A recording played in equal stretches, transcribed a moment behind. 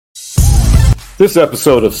This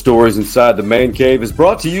episode of Stories Inside the Man Cave is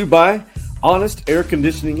brought to you by Honest Air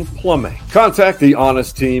Conditioning and Plumbing. Contact the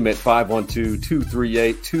Honest team at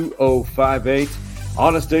 512-238-2058.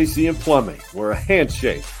 Honest AC and Plumbing, where a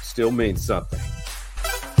handshake still means something.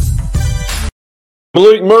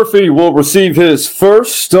 Maalik Murphy will receive his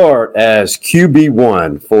first start as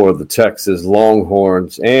QB1 for the Texas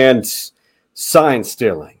Longhorns, and sign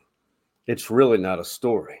stealing. It's really not a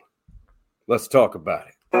story. Let's talk about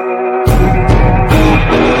it.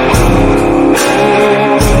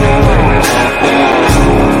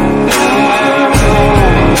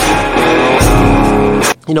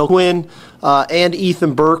 You know, Quinn and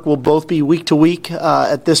Ethan Burke will both be week to week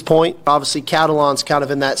at this point. Obviously, Catalon's kind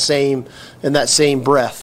of in that same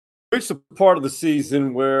breath. Reached a part of the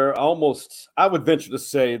season where I would venture to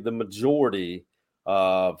say, the majority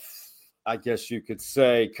of, I guess you could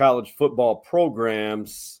say, college football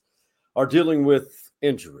programs are dealing with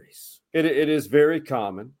injuries. It is very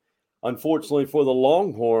common. Unfortunately for the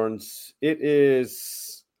Longhorns, it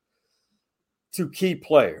is to key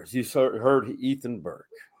players. You heard Ethan Burke,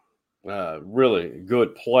 really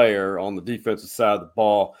good player on the defensive side of the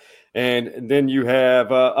ball. And then you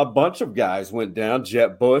have a bunch of guys went down.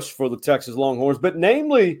 Jett Bush for the Texas Longhorns. But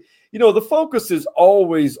namely, the focus is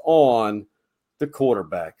always on the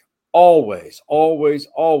quarterback. Always, always,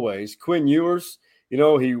 always. Quinn Ewers,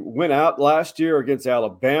 he went out last year against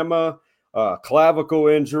Alabama, clavicle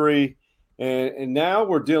injury. And now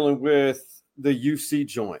we're dealing with the AC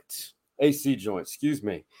joint,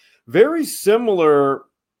 Very similar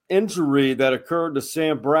injury that occurred to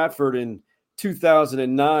Sam Bradford in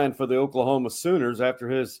 2009 for the Oklahoma Sooners after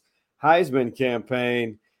his Heisman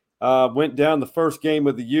campaign. Went down the first game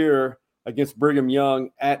of the year against Brigham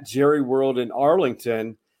Young at Jerry World in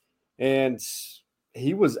Arlington. And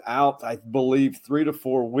he was out, I believe, 3 to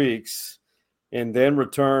 4 weeks, and then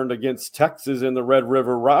returned against Texas in the Red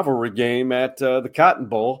River rivalry game at the Cotton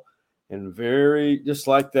Bowl. And just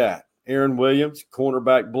like that, Aaron Williams,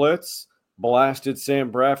 cornerback blitz, blasted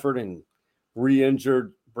Sam Bradford and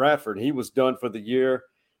re-injured Bradford. He was done for the year,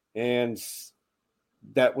 and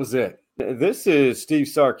that was it. This is Steve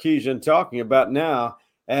Sarkisian talking about now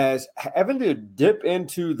as having to dip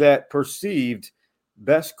into that perceived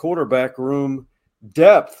best quarterback room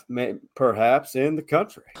depth, perhaps, in the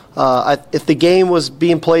country. If the game was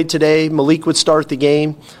being played today, Maalik would start the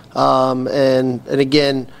game. And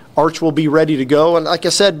again, Arch will be ready to go. And like I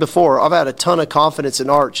said before, I've had a ton of confidence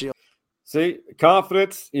in Arch. See,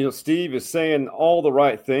 confidence, Steve is saying all the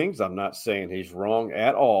right things. I'm not saying he's wrong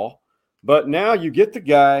at all. But now you get the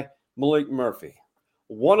guy, Maalik Murphy,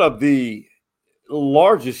 one of the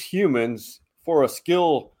largest humans for a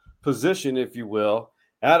skill position, if you will,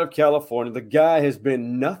 out of California. The guy has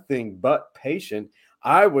been nothing but patient.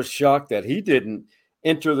 I was shocked that he didn't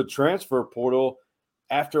enter the transfer portal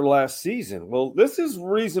after last season. Well, this is the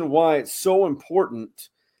reason why it's so important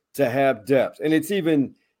to have depth. And it's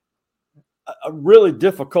even a really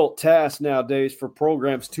difficult task nowadays for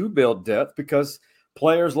programs to build depth because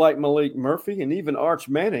players like Maalik Murphy and even Arch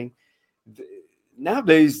Manning,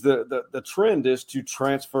 nowadays the trend is to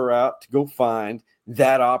transfer out to go find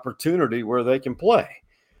that opportunity where they can play.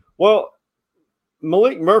 Well,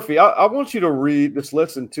 Maalik Murphy, I want you to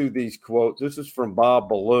listen to these quotes. This is from Bob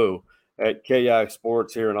Ballou at KI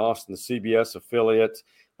Sports here in Austin, the CBS affiliate.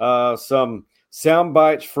 Some sound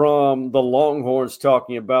bites from the Longhorns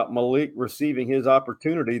talking about Maalik receiving his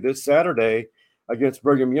opportunity this Saturday against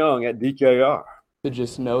Brigham Young at DKR. To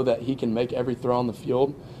just know that he can make every throw on the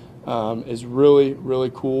field is really,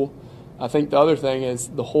 really cool. I think the other thing is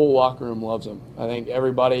the whole locker room loves him. I think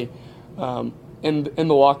everybody in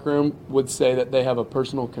the locker room would say that they have a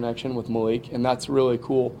personal connection with Maalik, and that's really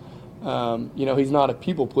cool. He's not a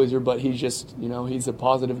people pleaser, but he's just, he's a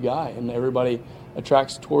positive guy, and everybody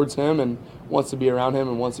attracts towards him and wants to be around him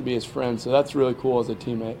and wants to be his friend. So that's really cool as a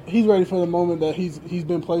teammate. He's ready for the moment that he's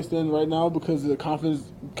been placed in right now because of the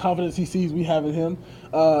confidence he sees we have in him.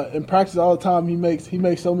 In practice all the time, he makes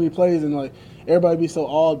so many plays, and like everybody be so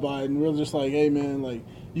awed by it, and we're just like, hey man, like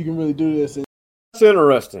you can really do this. That's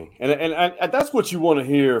interesting, and that's what you want to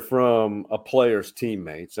hear from a player's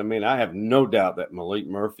teammates. I mean, I have no doubt that Maalik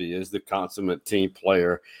Murphy is the consummate team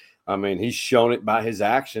player. I mean, he's shown it by his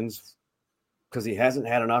actions because he hasn't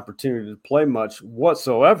had an opportunity to play much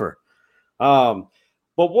whatsoever. But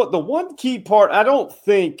the one key part, I don't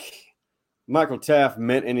think Michael Taft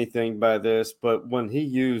meant anything by this, but when he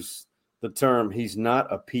used the term, he's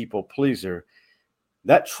not a people pleaser,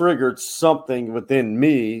 that triggered something within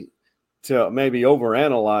me to maybe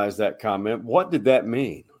overanalyze that comment. What did that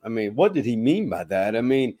mean? I mean, what did he mean by that? I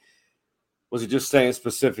mean, Was he just saying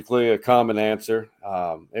specifically a common answer?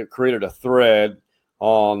 It created a thread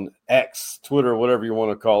on X, Twitter, whatever you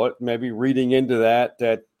want to call it, maybe reading into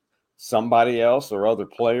that somebody else or other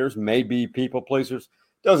players may be people pleasers.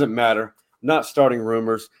 Doesn't matter. Not starting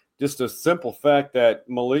rumors. Just a simple fact that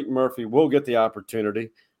Maalik Murphy will get the opportunity.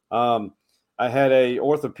 I had a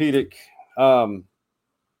orthopedic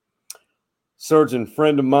surgeon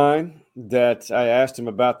friend of mine that I asked him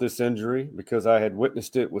about this injury because I had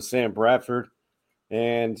witnessed it with Sam Bradford,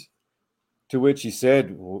 and to which he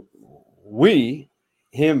said, he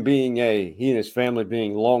and his family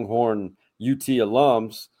being Longhorn UT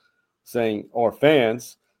alums, or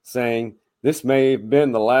fans, saying this may have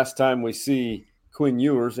been the last time we see Quinn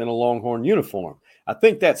Ewers in a Longhorn uniform. I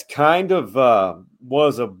think that's kind of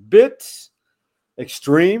was a bit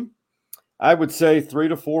extreme. I would say 3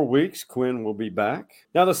 to 4 weeks, Quinn will be back.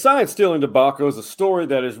 Now, the sign stealing debacle is a story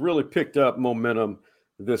that has really picked up momentum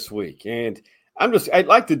this week. And I'd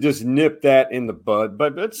like to just nip that in the bud,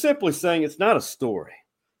 but it's simply saying it's not a story.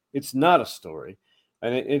 It's not a story.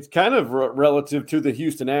 And it's kind of relative to the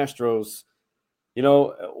Houston Astros. You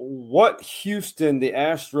know, what Houston, the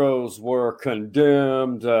Astros were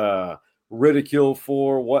condemned, ridiculed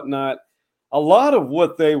for, whatnot. A lot of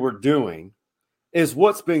what they were doing is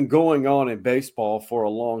what's been going on in baseball for a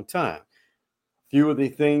long time. Few of the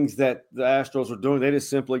things that the Astros were doing, they just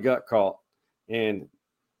simply got caught. And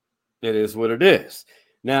it is what it is.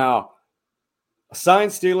 Now, sign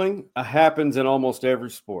stealing happens in almost every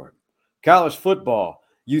sport. College football,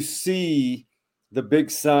 you see the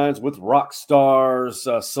big signs with rock stars,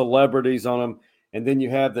 celebrities on them, and then you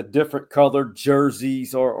have the different colored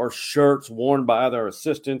jerseys or shirts worn by either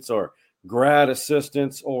assistants or grad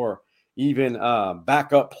assistants or even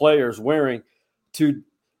backup players wearing, to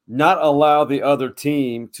not allow the other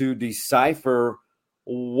team to decipher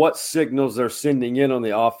what signals they're sending in on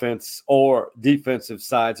the offense or defensive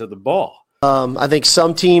sides of the ball. I think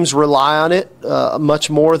some teams rely on it much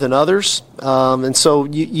more than others, and so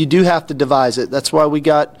you do have to devise it. That's why we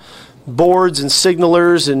got boards and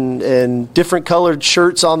signalers and different colored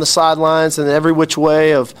shirts on the sidelines and every which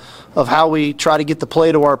way of how we try to get the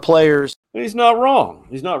play to our players. He's not wrong.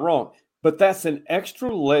 He's not wrong. But that's an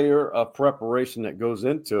extra layer of preparation that goes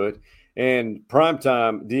into it. And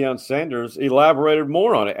primetime Deion Sanders elaborated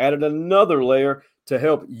more on it, added another layer to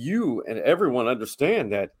help you and everyone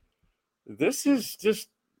understand that this is just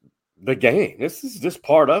the game. This is just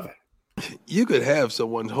part of it. You could have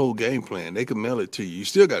someone's whole game plan. They could mail it to you. You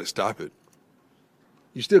still got to stop it.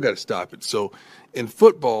 You still got to stop it. So in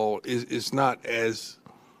football, it's not as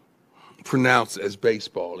pronounced as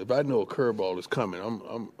baseball. If I know a curveball is coming,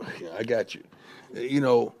 I got you. You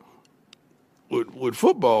know, with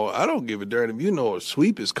football, I don't give a darn if you know a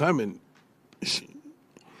sweep is coming.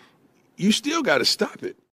 You still got to stop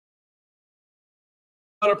it.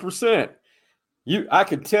 100%. I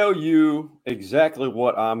could tell you exactly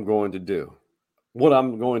what I'm going to do, what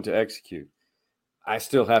I'm going to execute. I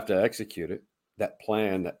still have to execute it, that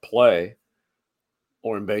plan, that play,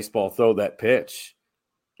 or in baseball, throw that pitch.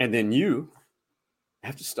 And then you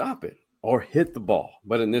have to stop it or hit the ball.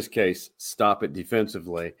 But in this case, stop it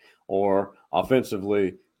defensively or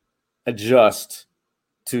offensively adjust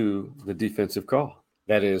to the defensive call.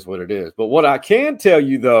 That is what it is. But what I can tell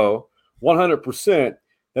you, though, 100%,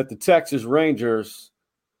 that the Texas Rangers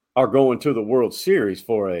are going to the World Series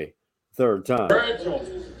for a third time. We're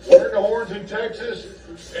the Horns in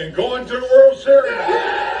Texas and going to the World Series.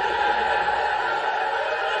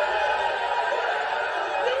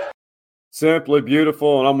 Simply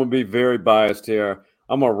beautiful, and I'm going to be very biased here.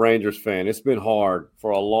 I'm a Rangers fan. It's been hard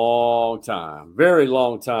for a long time, very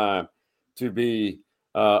long time, to be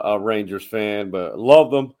a Rangers fan, but love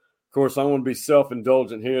them. Of course, I'm going to be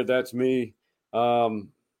self-indulgent here. That's me.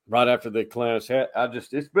 Right after the Clarence hat,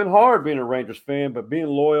 it's been hard being a Rangers fan, but being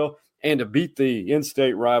loyal and to beat the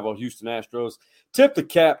in-state rival Houston Astros. Tip the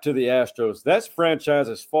cap to the Astros. That franchise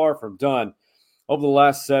is far from done over the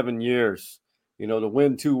last 7 years. You know, to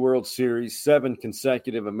win 2 World Series, 7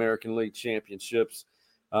 consecutive American League Championships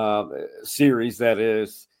series, that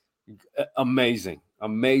is amazing.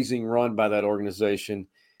 Amazing run by that organization.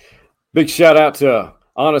 Big shout out to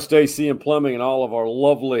Honest AC and Plumbing and all of our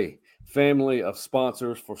lovely family of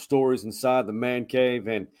sponsors for stories inside the man cave.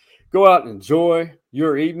 And go out and enjoy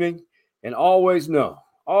your evening. And always know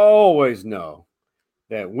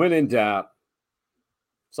that when in doubt,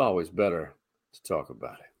 it's always better to talk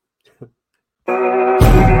about it.